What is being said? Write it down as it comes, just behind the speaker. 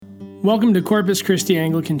Welcome to Corpus Christi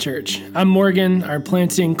Anglican Church. I'm Morgan, our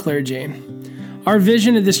planting clergy. Our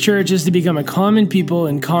vision of this church is to become a common people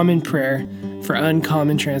in common prayer for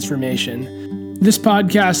uncommon transformation. This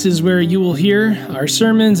podcast is where you will hear our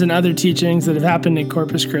sermons and other teachings that have happened in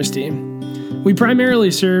Corpus Christi. We primarily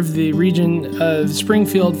serve the region of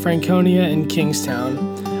Springfield, Franconia, and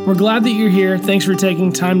Kingstown. We're glad that you're here. Thanks for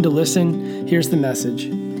taking time to listen. Here's the message.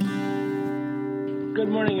 Good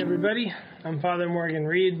morning, everybody. I'm Father Morgan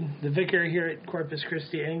Reed, the vicar here at Corpus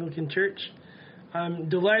Christi Anglican Church. I'm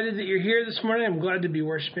delighted that you're here this morning. I'm glad to be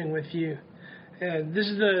worshiping with you. This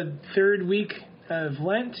is the third week of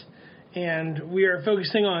Lent, and we are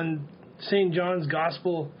focusing on St. John's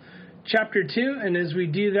Gospel, chapter 2. And as we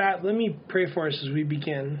do that, let me pray for us as we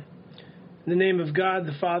begin. In the name of God,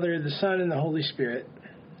 the Father, the Son, and the Holy Spirit.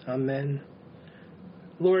 Amen.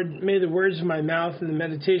 Lord, may the words of my mouth and the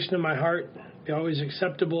meditation of my heart be always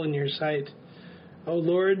acceptable in your sight. O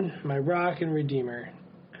Lord, my rock and redeemer.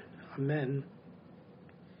 Amen.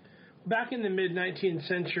 Back in the mid-19th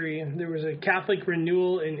century, there was a Catholic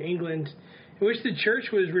renewal in England in which the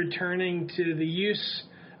church was returning to the use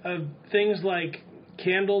of things like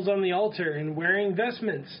candles on the altar and wearing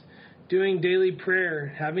vestments, doing daily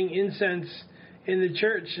prayer, having incense in the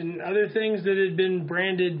church, and other things that had been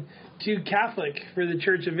branded too Catholic for the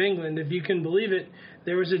Church of England. If you can believe it,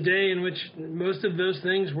 there was a day in which most of those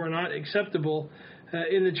things were not acceptable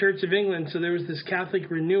in the Church of England. So there was this Catholic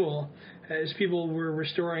renewal as people were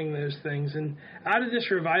restoring those things. And out of this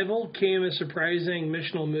revival came a surprising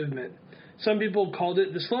missional movement. Some people called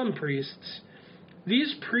it the slum priests.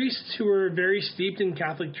 These priests, who were very steeped in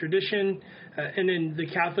Catholic tradition and in the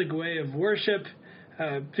Catholic way of worship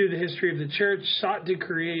through the history of the church, sought to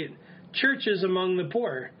create churches among the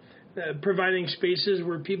poor, providing spaces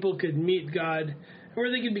where people could meet God, where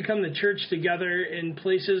they could become the church together in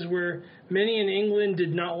places where many in England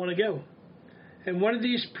did not want to go. And one of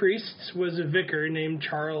these priests was a vicar named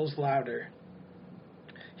Charles Lauder.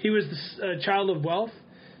 He was a child of wealth.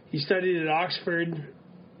 He studied at Oxford,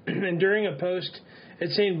 and during a post at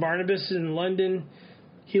St. Barnabas in London,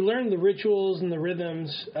 he learned the rituals and the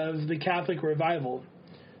rhythms of the Catholic revival.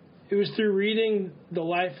 It was through reading the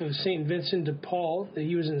life of St. Vincent de Paul that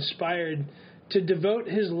he was inspired to devote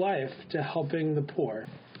his life to helping the poor.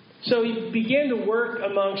 So he began to work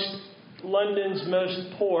amongst London's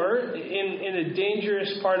most poor in a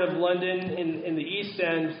dangerous part of London in the East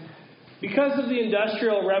End. Because of the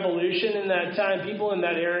Industrial Revolution in that time, people in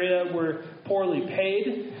that area were poorly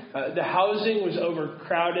paid. The housing was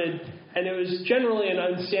overcrowded, and it was generally an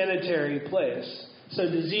unsanitary place. So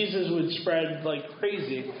diseases would spread like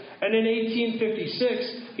crazy. And in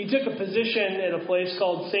 1856, he took a position at a place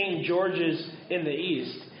called St. George's in the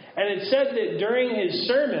East. And it said that during his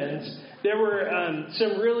sermons, there were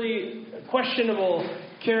some really questionable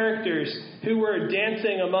characters who were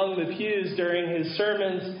dancing among the pews during his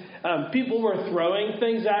sermons. People were throwing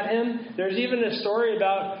things at him. There's even a story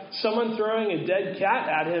about someone throwing a dead cat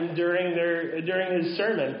at him during his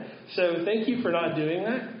sermon. So thank you for not doing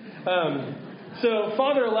that. So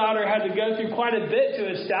Father Lauder had to go through quite a bit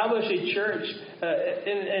to establish a church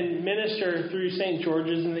and minister through St.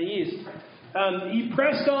 George's in the East. He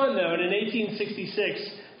pressed on, though, and in 1866,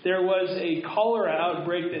 there was a cholera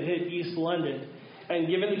outbreak that hit East London. And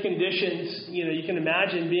given the conditions, you can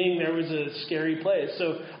imagine being there was a scary place.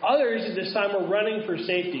 So others at this time were running for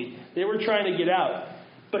safety. They were trying to get out.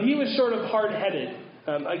 But he was sort of hard-headed.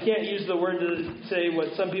 I can't use the word to say what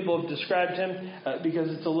some people have described him because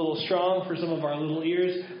it's a little strong for some of our little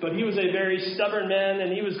ears. But he was a very stubborn man,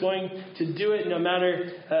 and he was going to do it no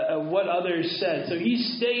matter what others said. So he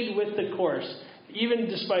stayed with the course. Even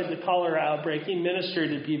despite the cholera outbreak, he ministered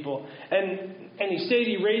to people. And he stayed.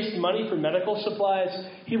 He raised money for medical supplies.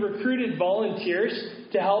 He recruited volunteers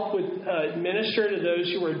to help with minister to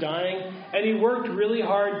those who were dying. And he worked really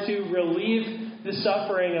hard to relieve the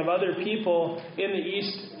suffering of other people in the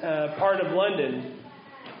east part of London.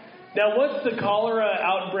 Now, once the cholera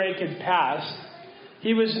outbreak had passed,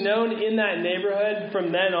 he was known in that neighborhood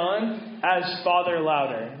from then on as Father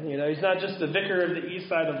Lauder. He's not just the vicar of the east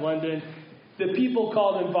side of London. The people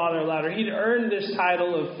called him Father Lauder. He'd earned this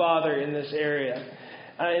title of father in this area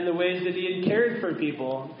in the ways that he had cared for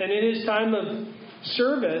people. And in his time of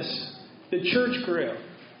service, the church grew.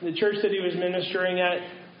 The church that he was ministering at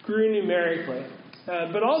grew numerically.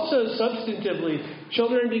 But also substantively,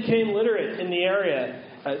 children became literate in the area.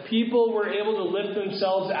 People were able to lift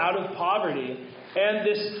themselves out of poverty. And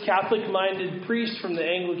this Catholic-minded priest from the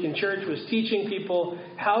Anglican Church was teaching people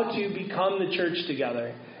how to become the church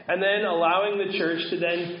together. And then allowing the church to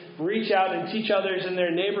then reach out and teach others in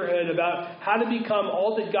their neighborhood about how to become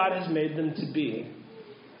all that God has made them to be.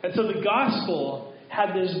 And so the gospel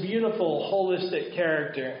had this beautiful, holistic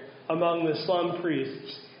character among the slum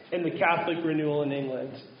priests in the Catholic renewal in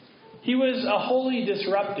England. He was a holy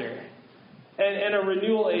disruptor and a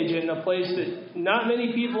renewal agent in a place that not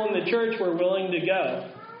many people in the church were willing to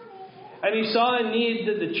go. And he saw a need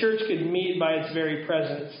that the church could meet by its very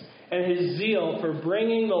presence. And his zeal for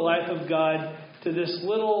bringing the life of God to this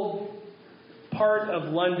little part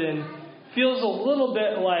of London feels a little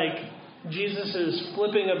bit like Jesus'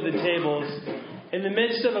 flipping of the tables in the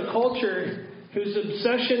midst of a culture whose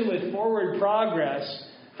obsession with forward progress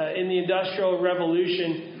in the Industrial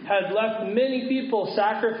Revolution had left many people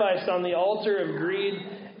sacrificed on the altar of greed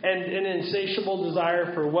and an insatiable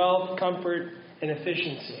desire for wealth, comfort, and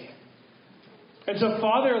efficiency. And so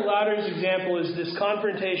Father Louder's example is this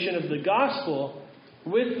confrontation of the gospel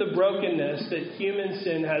with the brokenness that human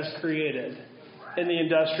sin has created in the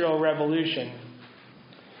Industrial Revolution.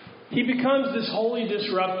 He becomes this holy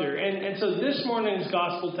disruptor. And so this morning's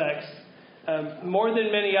gospel text, more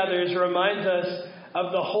than many others, reminds us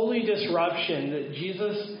of the holy disruption that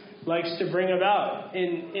Jesus likes to bring about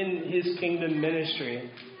in his kingdom ministry.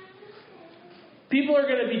 People are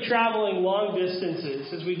going to be traveling long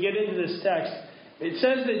distances as we get into this text. It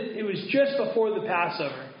says that it was just before the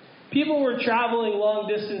Passover. People were traveling long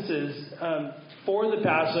distances for the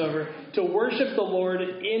Passover to worship the Lord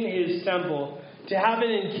in his temple, to have an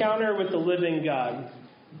encounter with the living God.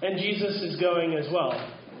 And Jesus is going as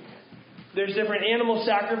well. There's different animal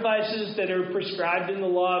sacrifices that are prescribed in the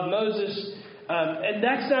law of Moses, and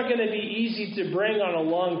that's not going to be easy to bring on a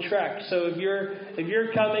long trek. So if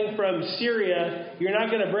you're coming from Syria, you're not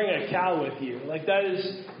going to bring a cow with you.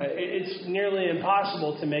 It's nearly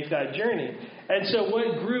impossible to make that journey. And so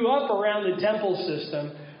what grew up around the temple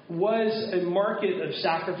system was a market of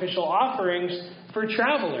sacrificial offerings for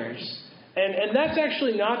travelers. And that's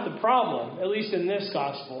actually not the problem, at least in this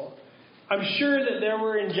gospel. I'm sure that there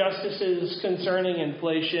were injustices concerning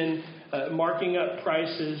inflation, marking up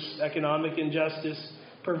prices, economic injustice,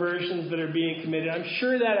 perversions that are being committed. I'm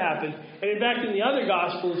sure that happened. And in fact, in the other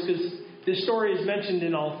Gospels, because this story is mentioned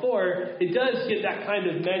in all four, it does get that kind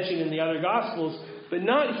of mention in the other Gospels, but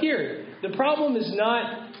not here. The problem is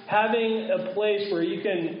not having a place where you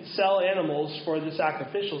can sell animals for the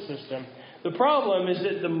sacrificial system. The problem is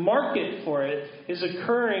that the market for it is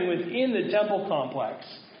occurring within the temple complex,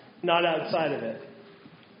 not outside of it.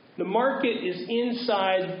 The market is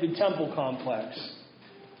inside the temple complex.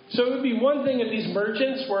 So it would be one thing if these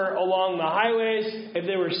merchants were along the highways, if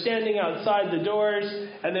they were standing outside the doors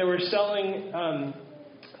and they were selling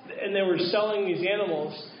these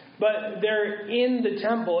animals, but they're in the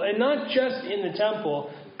temple, and not just in the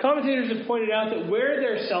temple. Commentators have pointed out that where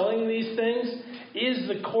they're selling these things is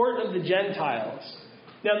the court of the Gentiles.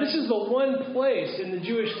 Now, this is the one place in the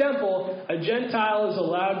Jewish temple a Gentile is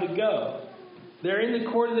allowed to go. They're in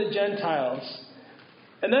the court of the Gentiles.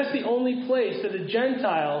 And that's the only place that a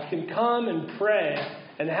Gentile can come and pray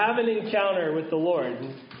and have an encounter with the Lord.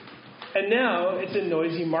 And now it's a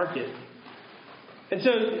noisy market. And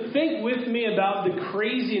so think with me about the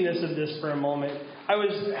craziness of this for a moment. I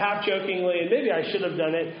was half jokingly, and maybe I should have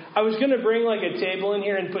done it, I was going to bring like a table in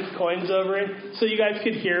here and put coins over it so you guys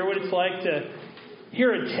could hear what it's like to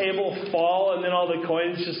hear a table fall and then all the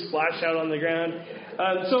coins just splash out on the ground.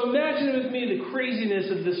 So imagine with me the craziness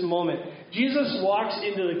of this moment. Jesus walks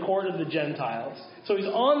into the court of the Gentiles. So he's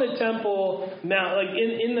on the temple mount, like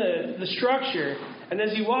in the structure. And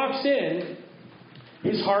as he walks in,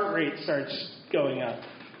 his heart rate starts going up.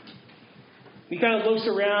 He kind of looks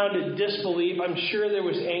around in disbelief. I'm sure there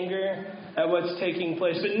was anger at what's taking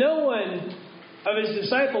place. But no one of his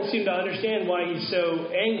disciples seemed to understand why he's so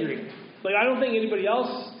angry. Like, I don't think anybody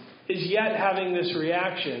else is yet having this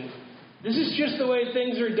reaction. This is just the way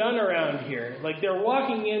things are done around here. Like, they're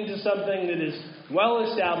walking into something that is well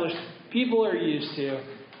established, people are used to.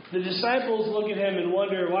 The disciples look at him and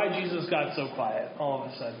wonder why Jesus got so quiet all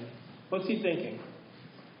of a sudden. What's he thinking?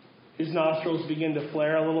 His nostrils begin to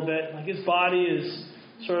flare a little bit. Like, his body is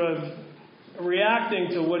sort of reacting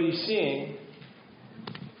to what he's seeing.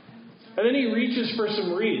 And then he reaches for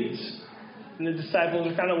some reeds. And the disciples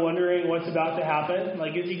are kind of wondering what's about to happen.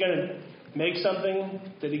 Like, is he going to make something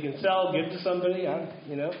that he can sell, give to somebody? And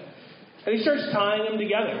he starts tying them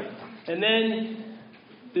together. And then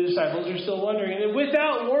the disciples are still wondering. And then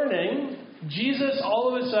without warning, Jesus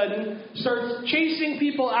all of a sudden starts chasing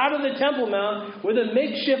people out of the Temple Mount with a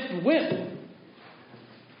makeshift whip.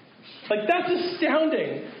 Like, that's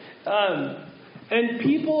astounding. And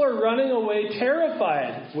people are running away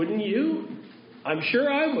terrified. Wouldn't you? I'm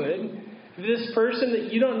sure I would. This person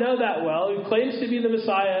that you don't know that well, who claims to be the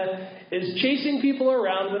Messiah, is chasing people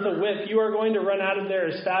around with a whip. You are going to run out of there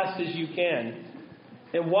as fast as you can.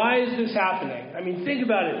 And why is this happening? I mean, think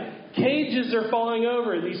about it. Cages are falling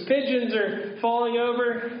over. These pigeons are falling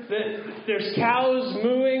over. There's cows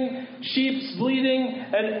mooing, sheep's bleeding,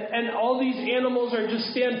 and all these animals are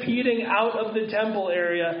just stampeding out of the temple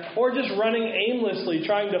area or just running aimlessly,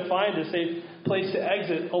 trying to find a safe place to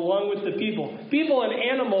exit along with the people. People and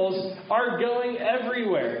animals are going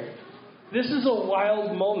everywhere. This is a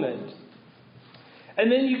wild moment. And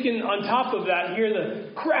then you can, on top of that, hear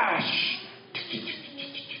the crash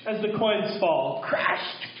as the coins fall. Crash!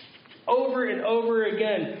 Over and over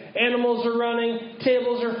again. Animals are running,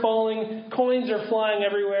 tables are falling, coins are flying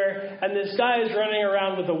everywhere, and this guy is running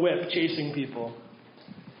around with a whip chasing people.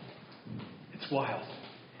 It's wild.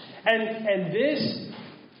 And this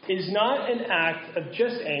is not an act of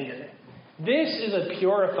just anger. This is a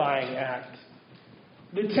purifying act.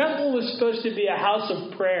 The temple was supposed to be a house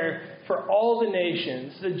of prayer for all the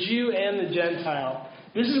nations, the Jew and the Gentile.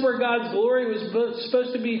 This is where God's glory was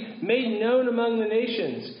supposed to be made known among the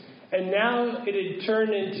nations. And now it had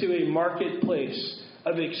turned into a marketplace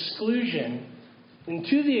of exclusion, and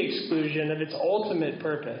to the exclusion of its ultimate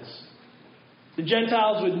purpose. The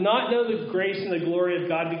Gentiles would not know the grace and the glory of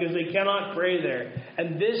God because they cannot pray there.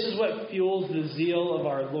 And this is what fuels the zeal of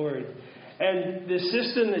our Lord. And the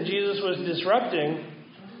system that Jesus was disrupting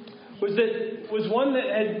was one that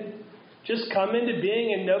had just come into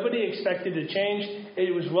being and nobody expected to change.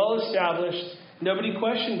 It was well established. Nobody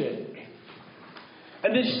questioned it.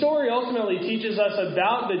 And this story ultimately teaches us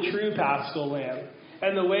about the true Paschal Lamb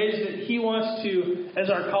and the ways that he wants to, as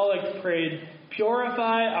our collect prayed,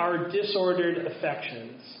 purify our disordered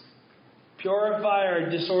affections. Purify our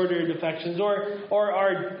disordered affections or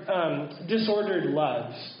our disordered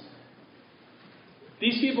loves.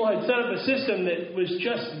 These people had set up a system that was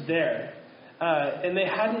just there. And they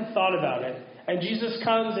hadn't thought about it. And Jesus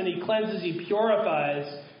comes and he cleanses, he purifies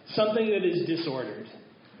something that is disordered.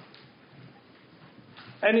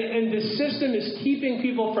 And this system is keeping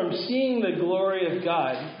people from seeing the glory of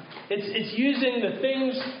God. It's using the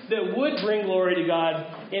things that would bring glory to God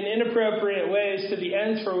in inappropriate ways to the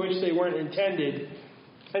ends for which they weren't intended.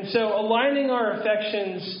 And so aligning our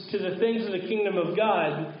affections to the things of the kingdom of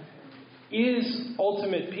God is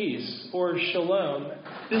ultimate peace, or shalom.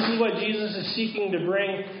 This is what Jesus is seeking to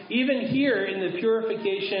bring, even here in the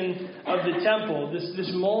purification of the temple.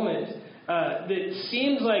 This moment that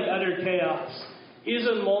seems like utter chaos is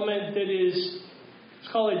a moment that is,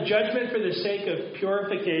 it's called a judgment for the sake of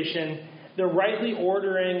purification, the rightly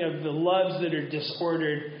ordering of the loves that are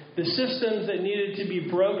disordered, the systems that needed to be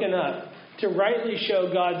broken up to rightly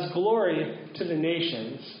show God's glory to the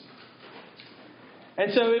nations.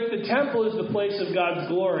 And so if the temple is the place of God's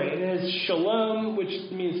glory, and it is shalom,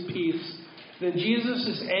 which means peace, then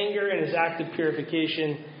Jesus' anger and his act of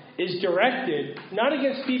purification is directed, not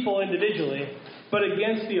against people individually, but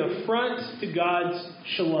against the affront to God's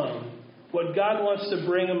shalom, what God wants to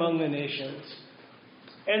bring among the nations.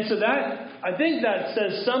 And so I think that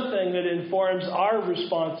says something that informs our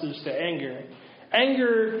responses to anger.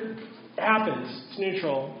 Anger happens. It's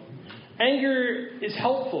neutral. Anger is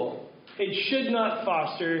helpful. It should not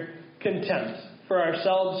foster contempt for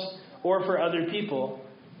ourselves or for other people.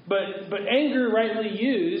 But anger, rightly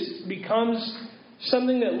used, becomes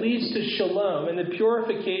something that leads to shalom and the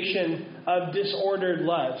purification of disordered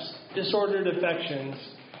loves, disordered affections.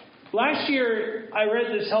 Last year, I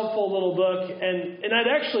read this helpful little book, and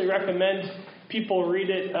I'd actually recommend people read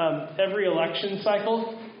it every election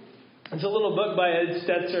cycle. It's a little book by Ed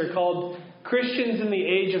Stetzer called Christians in the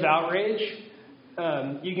Age of Outrage.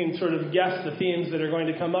 You can sort of guess the themes that are going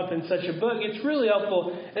to come up in such a book. It's really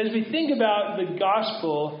helpful as we think about the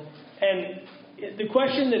gospel, and the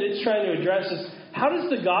question that it's trying to address is, how does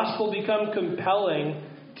the gospel become compelling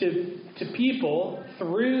to people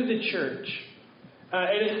through the church?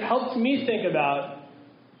 And it helped me think about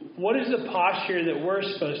what is the posture that we're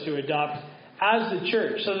supposed to adopt as the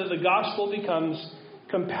church so that the gospel becomes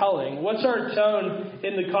compelling. What's our tone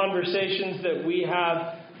in the conversations that we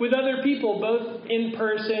have with other people, both in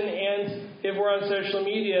person and if we're on social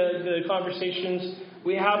media, the conversations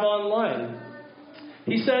we have online?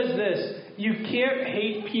 He says this: you can't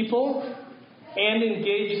hate people and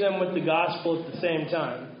engage them with the gospel at the same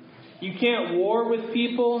time. You can't war with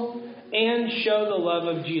people and show the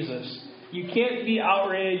love of Jesus. You can't be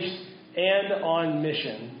outraged and on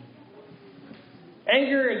mission.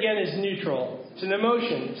 Anger, again, is neutral. It's an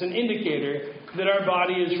emotion. It's an indicator that our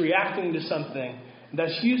body is reacting to something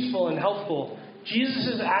that's useful and helpful.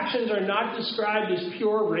 Jesus' actions are not described as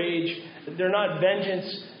pure rage. They're not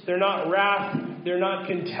vengeance. They're not wrath. They're not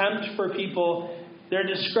contempt for people. They're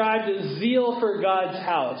described as zeal for God's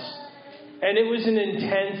house. And it was an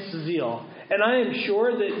intense zeal. And I am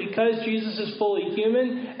sure that because Jesus is fully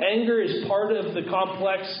human, anger is part of the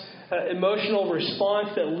complex emotional response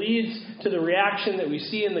that leads to the reaction that we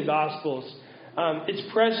see in the Gospels.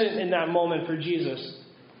 It's present in that moment for Jesus.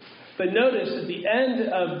 But notice at the end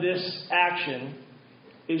of this action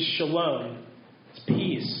is shalom. It's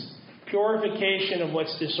peace. Purification of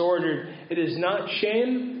what's disordered. It is not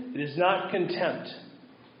shame. It is not contempt.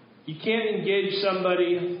 You can't engage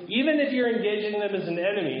somebody, even if you're engaging them as an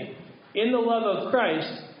enemy, in the love of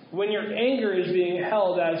Christ when your anger is being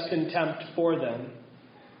held as contempt for them.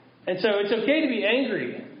 And so it's okay to be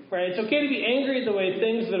angry, right? It's okay to be angry at the way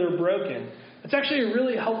things that are broken. It's actually a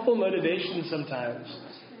really helpful motivation sometimes.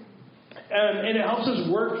 And it helps us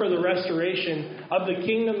work for the restoration of the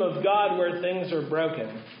kingdom of God where things are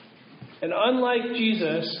broken. And unlike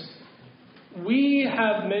Jesus, we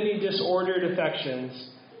have many disordered affections,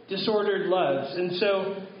 disordered loves. And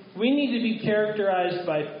so we need to be characterized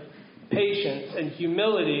by patience and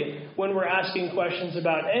humility when we're asking questions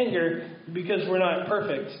about anger because we're not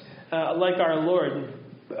perfect like our Lord.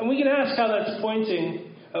 And we can ask how that's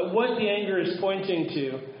pointing, what the anger is pointing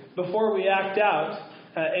to before we act out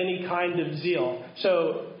any kind of zeal.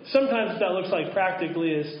 So sometimes what that looks like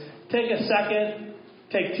practically is take a second,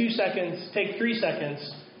 take 2 seconds, take 3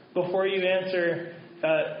 seconds before you answer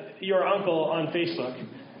your uncle on Facebook,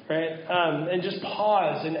 right? And just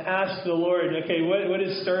pause and ask the Lord, okay, what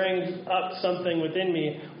is stirring up something within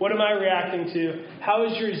me? What am I reacting to? How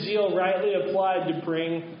is your zeal rightly applied to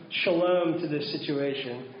bring shalom to this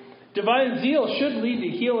situation? Divine zeal should lead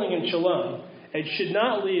to healing and shalom. It should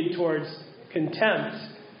not lead towards contempt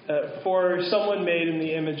for someone made in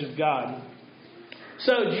the image of God.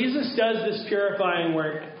 So Jesus does this purifying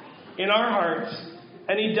work in our hearts,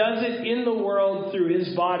 and he does it in the world through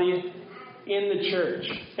his body in the church.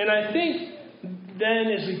 And I think then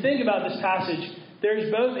as we think about this passage,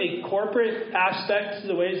 there's both a corporate aspect to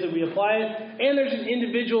the ways that we apply it, and there's an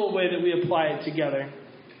individual way that we apply it together.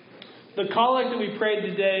 The collect that we prayed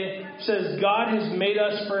today says, God has made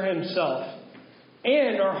us for himself,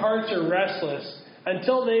 and our hearts are restless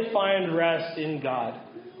until they find rest in God.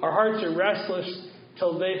 Our hearts are restless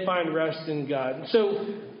till they find rest in God. So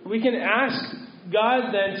we can ask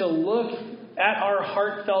God then to look at our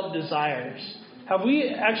heartfelt desires. Have we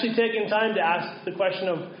actually taken time to ask the question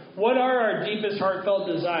of what are our deepest heartfelt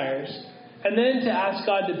desires? And then to ask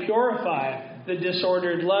God to purify the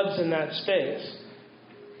disordered loves in that space.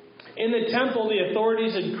 In the temple, the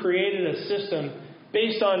authorities had created a system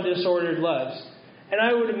based on disordered loves. And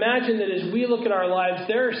I would imagine that as we look at our lives,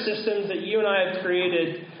 there are systems that you and I have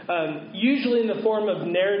created, usually in the form of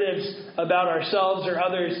narratives about ourselves or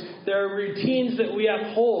others. There are routines that we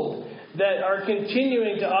uphold that are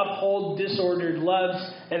continuing to uphold disordered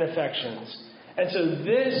loves and affections. And so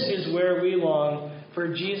this is where we long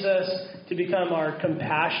for Jesus to become our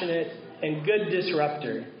compassionate and good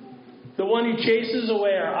disruptor. The one who chases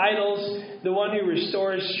away our idols, the one who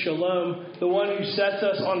restores shalom, the one who sets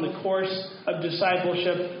us on the course of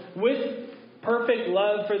discipleship with perfect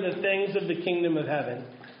love for the things of the kingdom of heaven.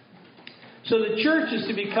 So the church is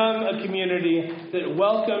to become a community that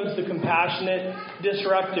welcomes the compassionate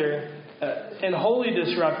disruptor and holy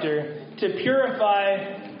disruptor to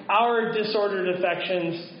purify our disordered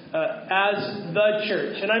affections as the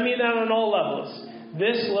church. And I mean that on all levels.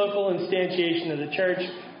 This local instantiation of the church,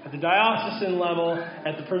 at the diocesan level,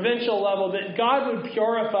 at the provincial level, that God would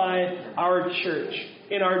purify our church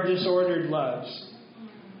in our disordered loves.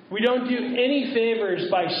 We don't do any favors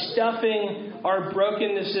by stuffing our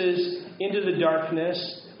brokennesses into the darkness.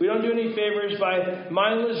 We don't do any favors by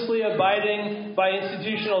mindlessly abiding by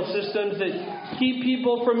institutional systems that keep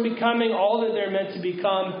people from becoming all that they're meant to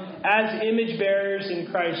become as image bearers in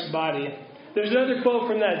Christ's body. There's another quote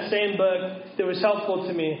from that same book that was helpful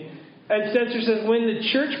to me. And Spencer says, when the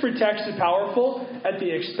church protects the powerful at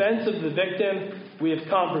the expense of the victim, we have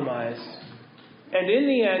compromised. And in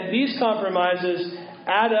the end, these compromises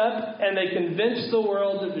add up and they convince the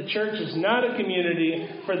world that the church is not a community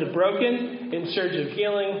for the broken in search of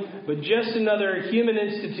healing, but just another human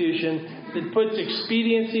institution that puts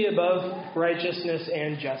expediency above righteousness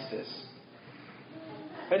and justice.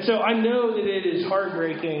 And so I know that it is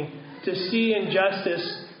heartbreaking to see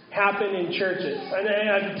injustice happen in churches. And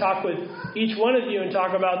I could talk with each one of you and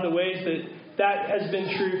talk about the ways that has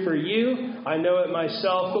been true for you. I know it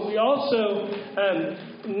myself. But we also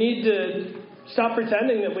need to stop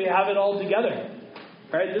pretending that we have it all together.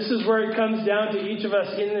 Right? This is where it comes down to each of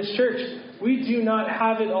us in this church. We do not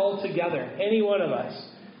have it all together, any one of us.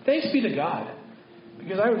 Thanks be to God.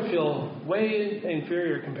 Because I would feel way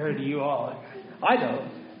inferior compared to you all. I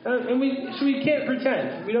don't. So we can't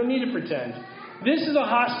pretend. We don't need to pretend. This is a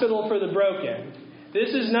hospital for the broken. This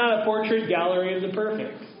is not a portrait gallery of the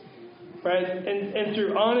perfect. Right? And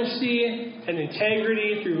through honesty and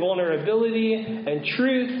integrity, through vulnerability and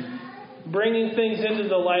truth, bringing things into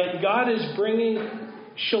the light, God is bringing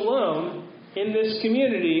shalom in this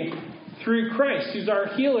community through Christ, who's our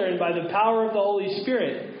healer, and by the power of the Holy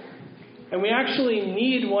Spirit. And we actually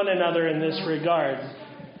need one another in this regard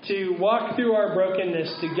to walk through our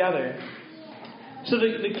brokenness together. So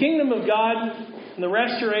the kingdom of God and the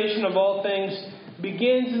restoration of all things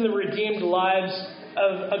begins in the redeemed lives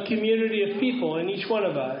of a community of people, in each one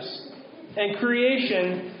of us. And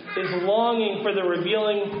creation is longing for the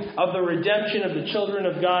revealing of the redemption of the children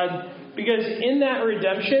of God, because in that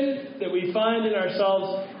redemption that we find in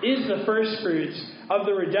ourselves is the first fruits of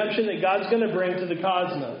the redemption that God's going to bring to the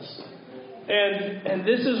cosmos. And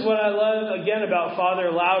this is what I love, again, about Father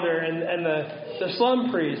Lauder and the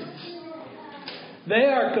slum priests. They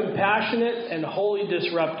are compassionate and holy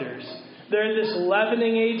disruptors. They're this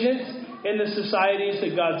leavening agent in the societies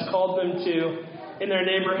that God's called them to in their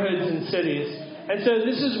neighborhoods and cities. And so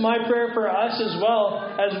this is my prayer for us as well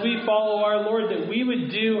as we follow our Lord, that we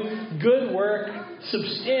would do good work,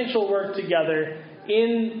 substantial work together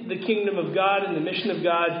in the kingdom of God and the mission of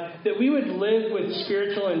God, that we would live with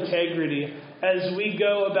spiritual integrity as we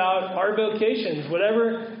go about our vocations,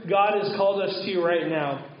 whatever God has called us to right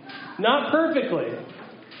now. Not perfectly,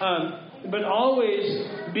 but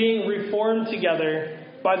always being reformed together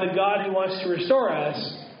by the God who wants to restore us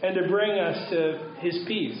and to bring us to His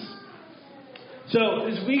peace. So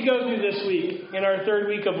as we go through this week, in our third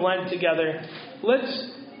week of Lent together,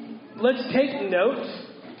 let's take note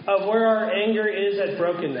of where our anger is at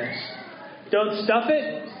brokenness. Don't stuff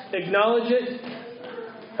it. Acknowledge it.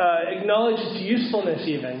 Acknowledge its usefulness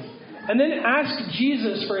even. And then ask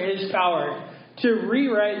Jesus for His power to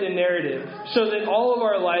rewrite the narrative so that all of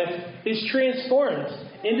our life is transformed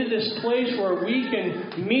into this place where we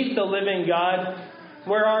can meet the living God,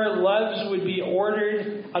 where our lives would be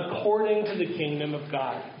ordered according to the kingdom of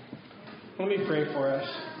God. Let me pray for us.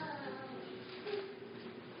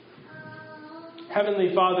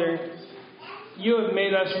 Heavenly Father, You have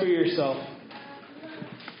made us for Yourself.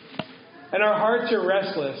 And our hearts are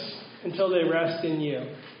restless until they rest in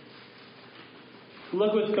You.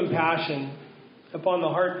 Look with compassion upon the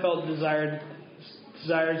heartfelt desires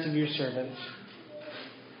of Your servants,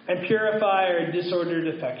 and purify our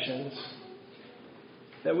disordered affections,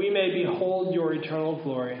 that we may behold Your eternal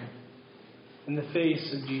glory in the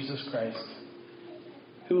face of Jesus Christ,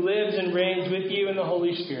 who lives and reigns with You in the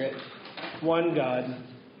Holy Spirit, one God,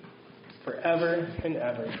 forever and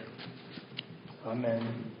ever.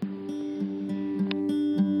 Amen.